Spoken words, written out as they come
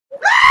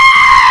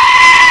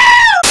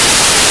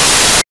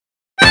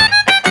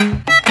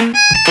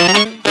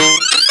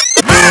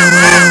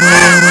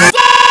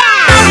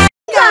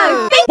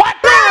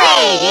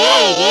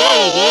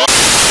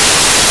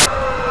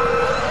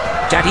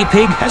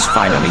pig has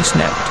finally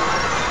snapped.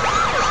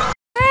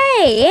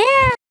 Hey,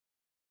 yeah.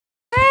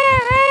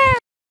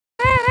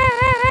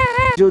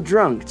 You're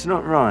drunk, it's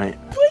not right.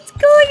 What's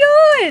going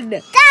on?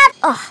 Dad!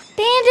 Oh,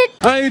 Bandit.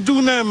 How you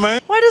doing that,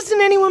 man? Why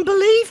doesn't anyone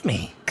believe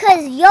me?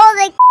 'Cause you're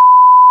the...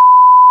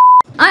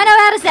 I know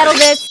how to settle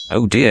this.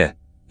 Oh dear,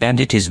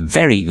 Bandit is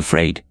very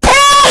afraid.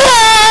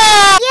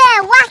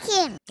 Yeah, whack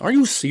him. Are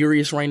you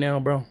serious right now,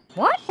 bro?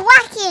 What?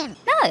 Whack him.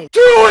 No.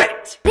 Do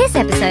it! This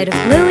episode of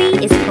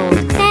Bluey is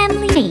called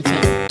Family Meeting.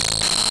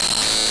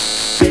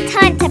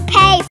 Time to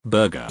pay.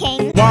 Burger.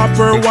 King.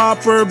 Whopper,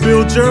 Whopper,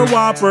 build your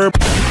Whopper.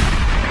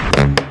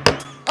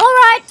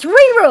 Alright,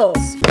 3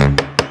 rules.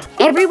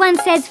 Everyone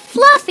says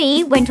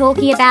Fluffy when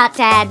talking about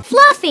Dad.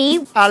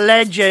 Fluffy.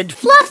 Alleged.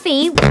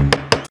 Fluffy.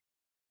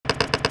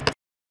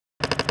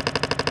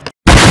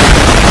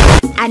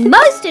 And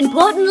most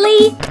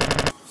importantly...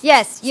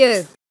 Yes,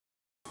 you.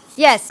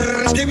 Yes.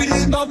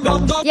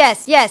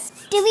 Yes, yes.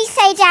 Do we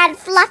say Dad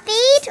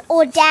fluffied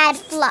or Dad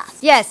fluff?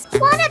 Yes.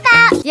 What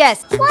about...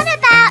 Yes. What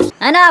about...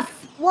 Enough.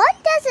 What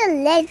does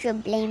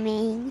allegedly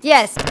mean?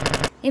 Yes.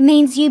 It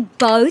means you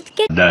both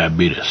get...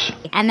 Diabetes.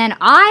 And then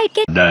I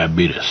get...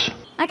 Diabetes.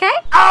 Okay?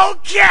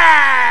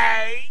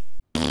 Okay!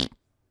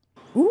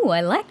 Ooh,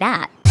 I like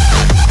that.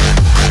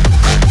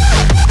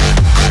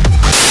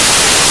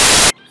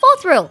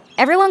 4th rule.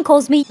 Everyone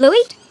calls me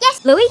Bluey. Yes.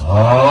 Bluey.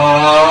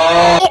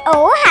 It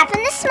all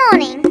happened this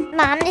morning.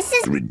 Mum, this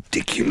is...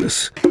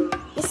 Ridiculous.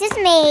 This is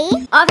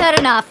me. I've heard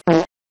enough.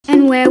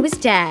 And where was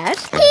Dad?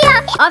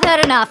 Here. I've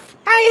heard enough.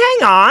 Hey,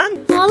 hang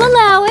on. I'll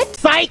allow it.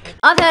 Psych!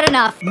 I've heard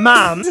enough.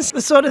 Mum, this is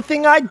the sort of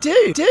thing I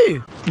do.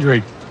 You're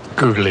a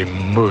googly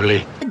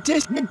moogly.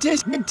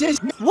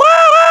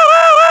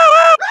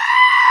 Whoa!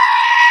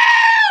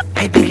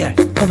 Hey, Bigger,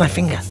 pull my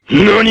finger.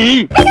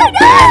 Nani?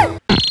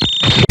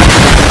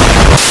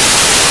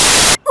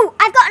 Ooh,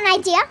 I've got an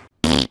idea.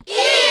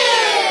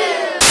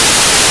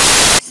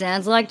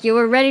 Sounds like you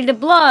were ready to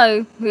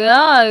blow.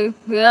 Oh,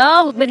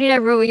 but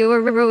you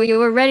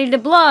were ready to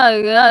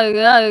blow.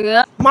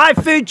 Oh. My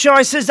food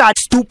choices are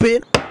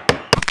stupid.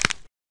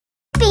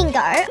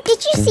 Bingo.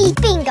 Did you see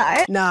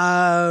Bingo?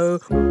 No.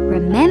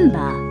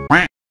 Remember.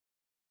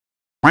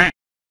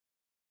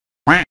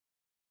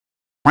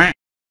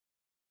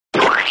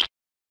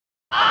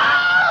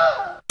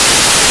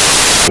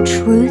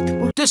 Truth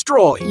will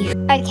Destroy.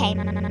 Okay.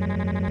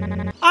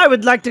 I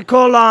would like to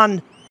call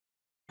on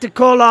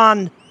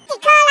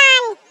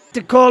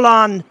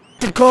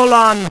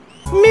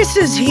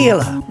Mrs.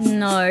 Healer.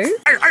 No.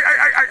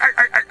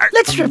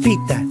 Let's repeat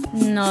that.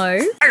 No.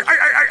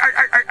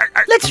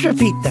 Let's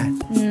repeat that.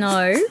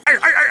 No.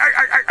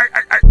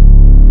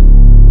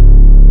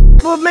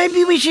 Well,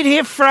 maybe we should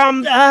hear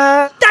from,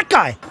 that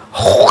guy.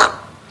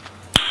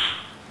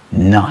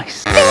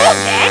 Nice.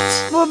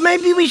 Well,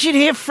 maybe we should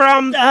hear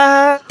from,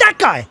 that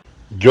guy.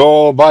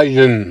 Joe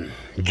Biden.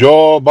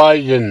 Joe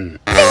Biden.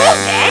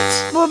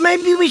 Well,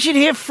 maybe we should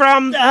hear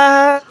from,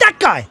 that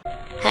guy.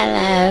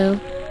 Hello.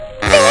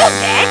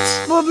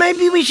 Well,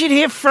 maybe we should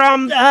hear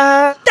from,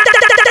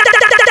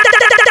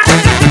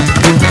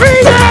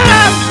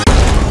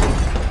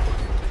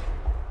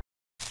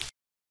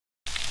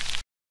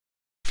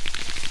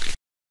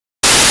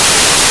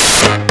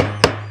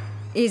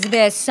 Is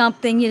there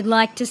something you'd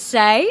like to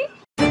say?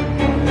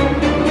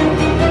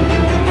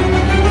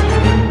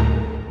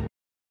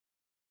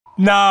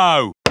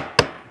 No.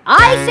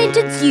 I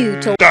sentence you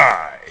to...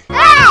 Die.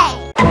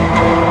 Hey!